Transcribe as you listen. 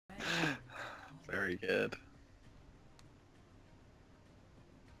Very good.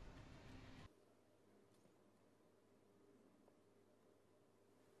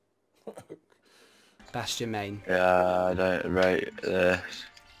 Bastion main. Yeah, I don't rate this.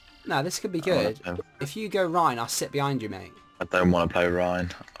 No, this could be good. If you go Rhine, I'll sit behind you, mate. I don't want to play Rhine.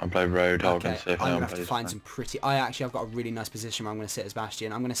 I play Roadhog Okay, and see if I'm anyone gonna have to plays find Rhine. some pretty. I've got a really nice position where I'm gonna sit as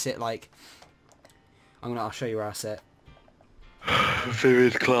Bastion. I'm gonna sit like. I'll show you where I sit.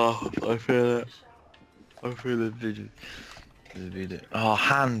 Vivid class. I feel it. I feel it. Did it? Oh,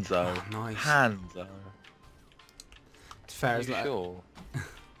 Hanzo. Oh, nice. Hanzo. It's fair, Are isn't you it? sure?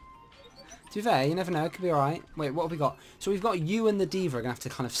 To be fair, you never know. It could be alright. Wait, what have we got? So we've got you and the Diva are gonna have to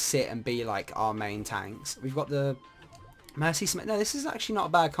kind of sit and be like our main tanks. We've got the Mercy Smith. No, this is actually not a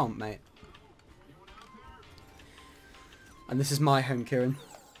bad comp, mate. And this is my home, Kieran.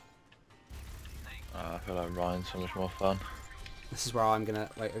 I feel like Ryan's so much more fun. This is where I'm gonna...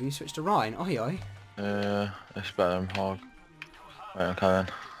 Wait, have you switched to Ryan? Oh, yeah. It's better than Hog. Wait, I'm coming.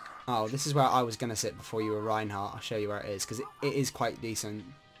 Oh, this is where I was gonna sit before you were Reinhardt. I'll show you where it is, because it is quite decent.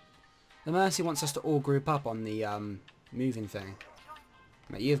 The Mercy wants us to all group up on the moving thing.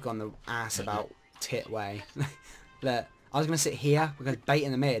 Mate, you've gone the ass about tit way. Look, I was gonna sit here because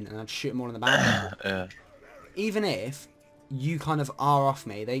baiting them in and I'd shoot them all in the back. Yeah. Even if you kind of are off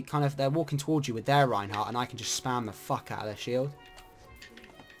me, they're walking towards you with their Reinhardt and I can just spam the fuck out of their shield.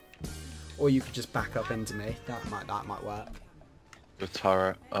 Or you could just back up into me. That might work. Your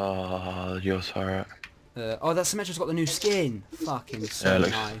turret. Oh, your turret. Oh, that Symmetra's got the new skin. Fucking so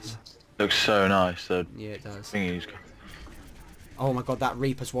nice. Looks so nice. The Yeah, it does. thingy's... Oh my god, that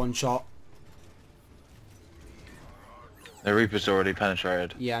Reaper's one shot. The Reaper's already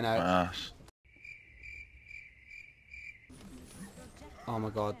penetrated. Yeah, I know. My ass. Oh my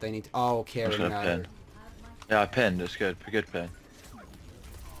god, they need... Oh, Kieran, no. Pin. Yeah, I pinned. It's good. Good pin.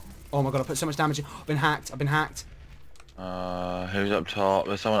 Oh my god, I put so much damage in. I've been hacked. I've been hacked. Who's up top?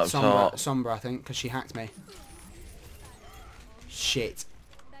 There's someone up top. Sombra, I think, because she hacked me. Shit.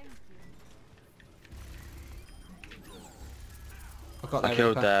 I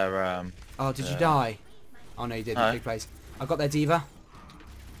killed their... Oh, did you die? Oh no, you didn't. Big place. I got their Diva.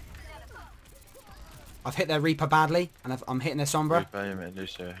 I've hit their Reaper badly, and I'm hitting their Sombra.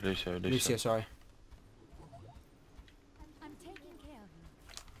 Reaper, Lucio, sorry.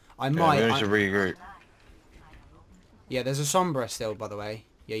 I We might... need to regroup. Yeah, there's a Sombra still, by the way.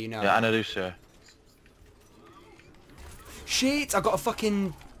 Yeah, you know. Yeah, and a Lucio. Shit! I got a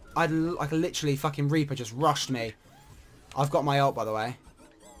fucking... I literally fucking Reaper just rushed me. I've got my ult, by the way.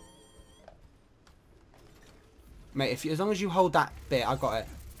 Mate, as long as you hold that bit, I got it.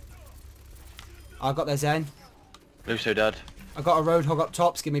 I got their Zen. Lucio dead. I got a Roadhog up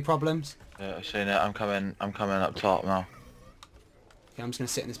top, give me problems. Yeah, I've seen it. I'm coming up top now. Okay, I'm just gonna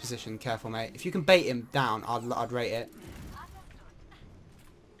sit in this position. Careful, mate. If you can bait him down, I'd rate it.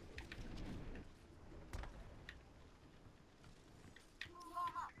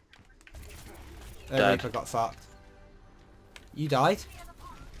 The Reaper got fucked. You died?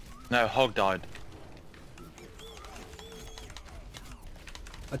 No, Hog died.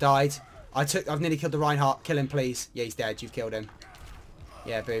 I died. I've nearly killed the Reinhardt. Kill him, please. Yeah, he's dead. You've killed him.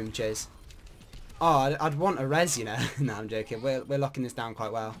 Yeah, boom. Cheers. Oh, I'd want a res, you know. No, I'm joking. We're locking this down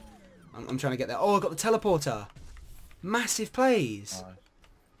quite well. I'm trying to get there. Oh, I got the teleporter. Massive plays.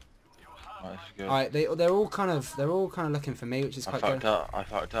 Nice, good. All right, they're all kind of looking for me, which is quite good. I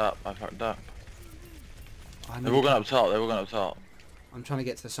fucked up. Oh, They're all going up top. I'm trying to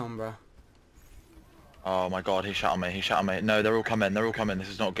get to the Sombra. Oh my god, he shot on me. No, they're all coming. This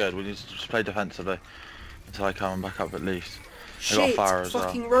is not good. We need to just play defensively until I come back up at least. They got Shit! fire as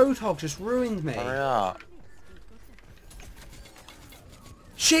Fucking well. Roadhog just ruined me. Hurry up.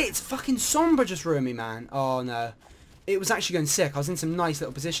 Shit! Fucking Sombra just ruined me, man. Oh no. It was actually going sick. I was in some nice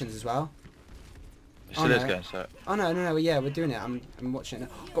little positions as well. It still is going sick. Oh no, yeah, we're doing it. I'm watching it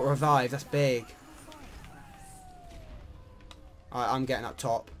now. Got revived, that's big. Alright, I'm getting up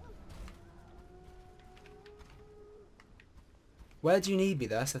top. Where do you need me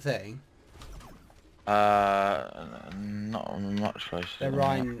though? That's the thing. Not much closer. Their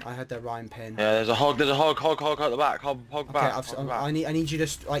Rhine, I had their Rhine pin. Yeah, there's a hog at the back. Hog back. I need you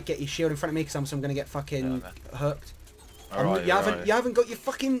to like get your shield in front of me because I'm gonna get fucking hooked. Right, you haven't got your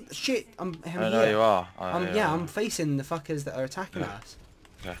fucking shit. I know you are. I'm facing the fuckers that are attacking us.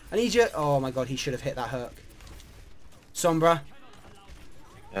 Okay. I need you. Oh my god, he should have hit that hook. Sombra.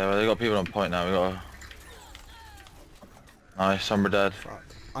 Yeah, well, they got people on point now. We got. Nice, Sombra dead. Fuck.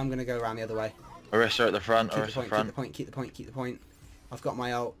 I'm gonna go around the other way. Orisa at the front. Keep the point. I've got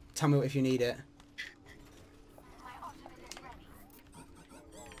my ult. Tell me if you need it.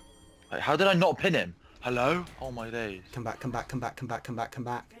 Wait, how did I not pin him? Hello? Oh my days. Come back, come back, come back, come back, come back, come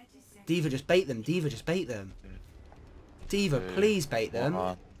back. D.Va, just bait them. D.Va, just bait them. D.Va, please bait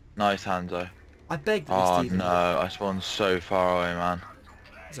them. Nice Hanzo. I begged this Oh D.Va. no, I spawned so far away, man.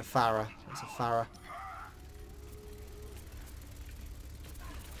 It's a Farah. It's a Farah.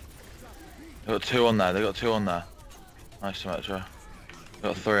 They got 2 on there. They got 2 on there. Nice Symmetra. They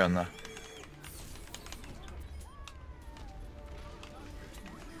got 3 on there.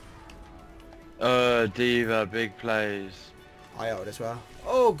 D.Va, big plays. I ult as well.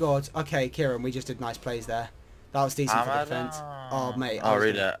 Oh god. Okay, Kieran, we just did nice plays there. That was decent for defense. Oh mate. I'll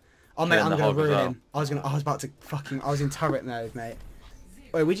read it. Oh mate, I'm gonna ruin well. him. I was about to fucking. I was in turret mode, mate.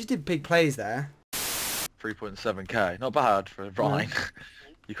 Wait, we just did big plays there. 3.7k. Not bad for Rein.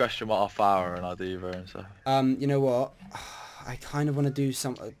 You question what our Farah and our D.Va and stuff. You know what? I kind of want to do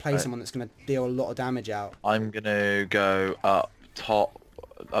someone that's gonna deal a lot of damage out. I'm gonna go up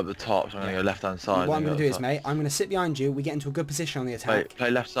the top, so I'm gonna go left hand side. What I'm gonna do is, mate, I'm gonna sit behind you. We get into a good position on the attack. Wait,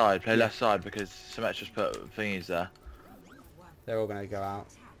 play left side. Play left side because Symmetra's put thingies there. They're all gonna go out.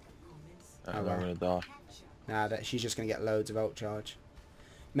 I'm gonna die. Nah, she's just gonna get loads of ult charge.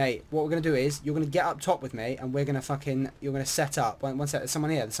 Mate, what we're gonna do is you're gonna get up top with me, and we're gonna you're gonna set up. One sec, there's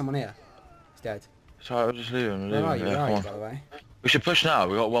someone here. There's someone here. He's dead. Sorry, I'll just leave him. Where are you? Where are you, by the way? We should push now.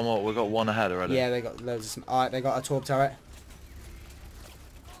 We got one more. We got one ahead already. Yeah, they got loads of. Alright, they got a torp turret.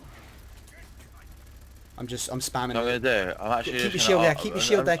 I'm spamming. What I'm gonna do? I'm actually. Keep your shield there. Keep your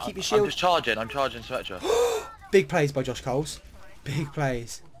shield there. Keep your shield. I'm just charging. I'm charging Symmetra. Big plays by Josh Coles. Big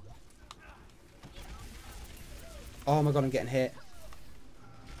plays. Oh my god, I'm getting hit.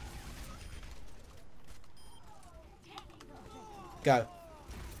 Go.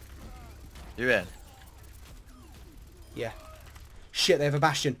 You in? Yeah. Shit, they have a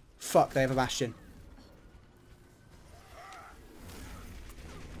Bastion. Fuck, they have a Bastion.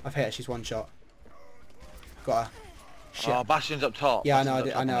 I've hit her, she's one shot. Got her. Shit. Oh, Bastion's up top. Yeah, I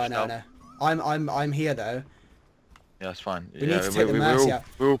know. I'm here though. Yeah, that's fine. We need to take the Mercy out.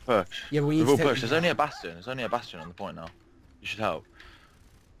 We'll push. Yeah, but we need to push. There's only a Bastion. There's only a Bastion on the point now. You should help.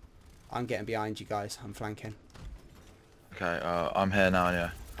 I'm getting behind you guys. I'm flanking. Okay, I'm here now,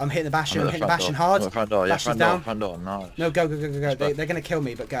 yeah. I'm hitting the Bastion. I'm hitting the Bastion hard. Front door, yeah, Bastion's front door, nice. No, go. They're going to kill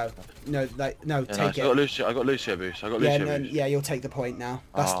me, but go. No, Yeah, take it. I got Lucio boost. Yeah, you'll take the point now.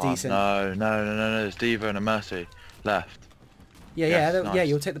 That's decent. No. There's D.Va and a Mercy left. Yeah, nice.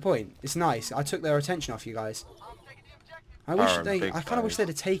 you'll take the point. It's nice. I took their attention off you guys. I kind of wish they'd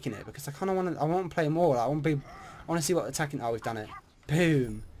have taken it because I want to play more. I want to see what attacking. Oh, we've done it.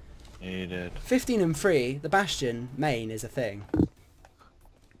 Boom. He did. 15 and 3. The Bastion main is a thing.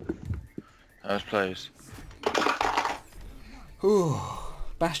 Nice plays. Ooh,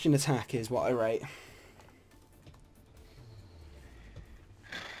 Bastion attack is what I rate.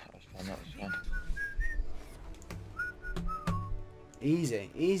 That was fun.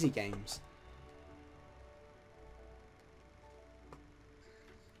 Easy games.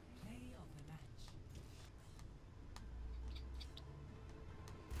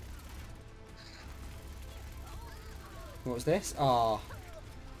 What was this? Oh,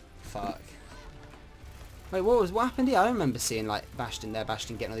 fuck. Wait, what happened here? I don't remember seeing like Bastion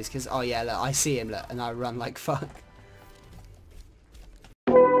getting all these kills. Oh yeah, look, I see him, look, and I run like fuck.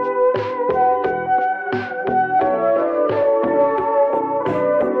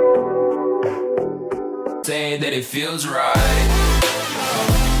 Saying that it feels right.